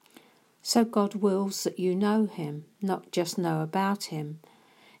So God wills that you know him, not just know about him.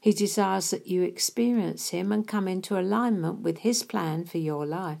 He desires that you experience him and come into alignment with his plan for your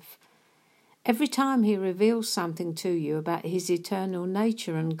life. Every time he reveals something to you about his eternal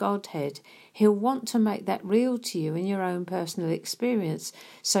nature and Godhead, he'll want to make that real to you in your own personal experience,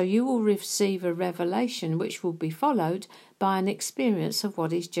 so you will receive a revelation which will be followed by an experience of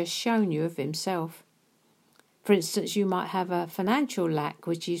what he's just shown you of himself. For instance, you might have a financial lack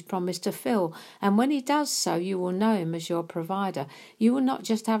which he's promised to fill, and when he does so, you will know him as your provider. You will not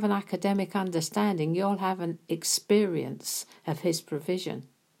just have an academic understanding, you'll have an experience of his provision.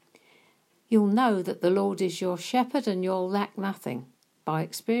 You'll know that the Lord is your shepherd and you'll lack nothing by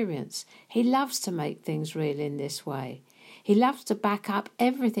experience. He loves to make things real in this way. He loves to back up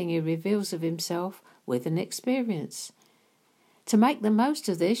everything he reveals of himself with an experience. To make the most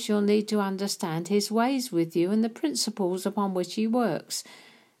of this, you'll need to understand his ways with you and the principles upon which he works.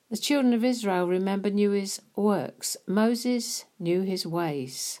 The children of Israel, remember, knew his works. Moses knew his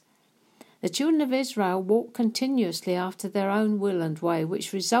ways. The children of Israel walked continuously after their own will and way,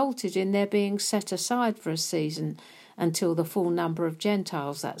 which resulted in their being set aside for a season until the full number of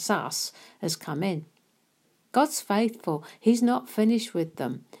Gentiles, that's us, has come in. God's faithful. He's not finished with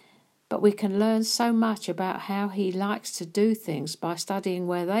them. But we can learn so much about how he likes to do things by studying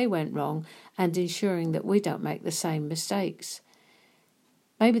where they went wrong and ensuring that we don't make the same mistakes.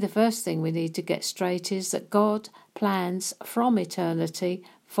 Maybe the first thing we need to get straight is that God plans from eternity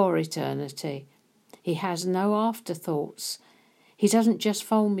for eternity. He has no afterthoughts. He doesn't just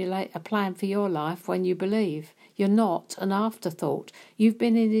formulate a plan for your life when you believe. You're not an afterthought. You've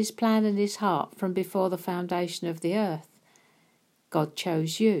been in his plan and his heart from before the foundation of the earth. God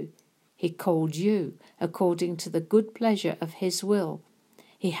chose you. He called you according to the good pleasure of his will.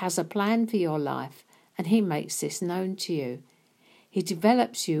 He has a plan for your life, and he makes this known to you. He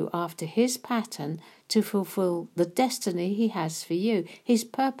develops you after his pattern to fulfill the destiny he has for you. He's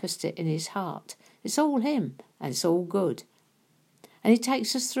purposed it in his heart. It's all him, and it's all good. And he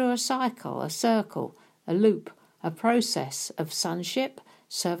takes us through a cycle, a circle, a loop, a process of sonship,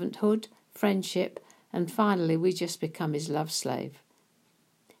 servanthood, friendship, and finally we just become his love slave.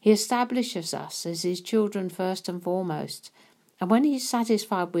 He establishes us as his children first and foremost, and when he's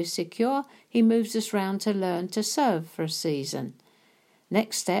satisfied we're secure, he moves us round to learn to serve for a season.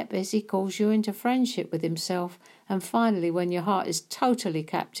 Next step is he calls you into friendship with himself, and finally, when your heart is totally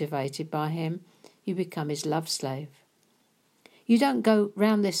captivated by him, you become his love slave. You don't go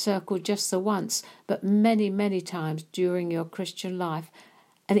round this circle just the once, but many, many times during your Christian life,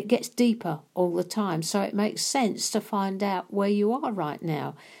 and it gets deeper all the time, so it makes sense to find out where you are right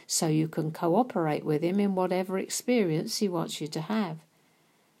now, so you can cooperate with him in whatever experience he wants you to have.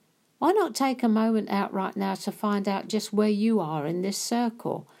 Why not take a moment out right now to find out just where you are in this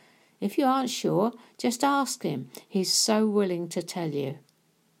circle? If you aren't sure, just ask him. He's so willing to tell you.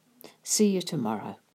 See you tomorrow.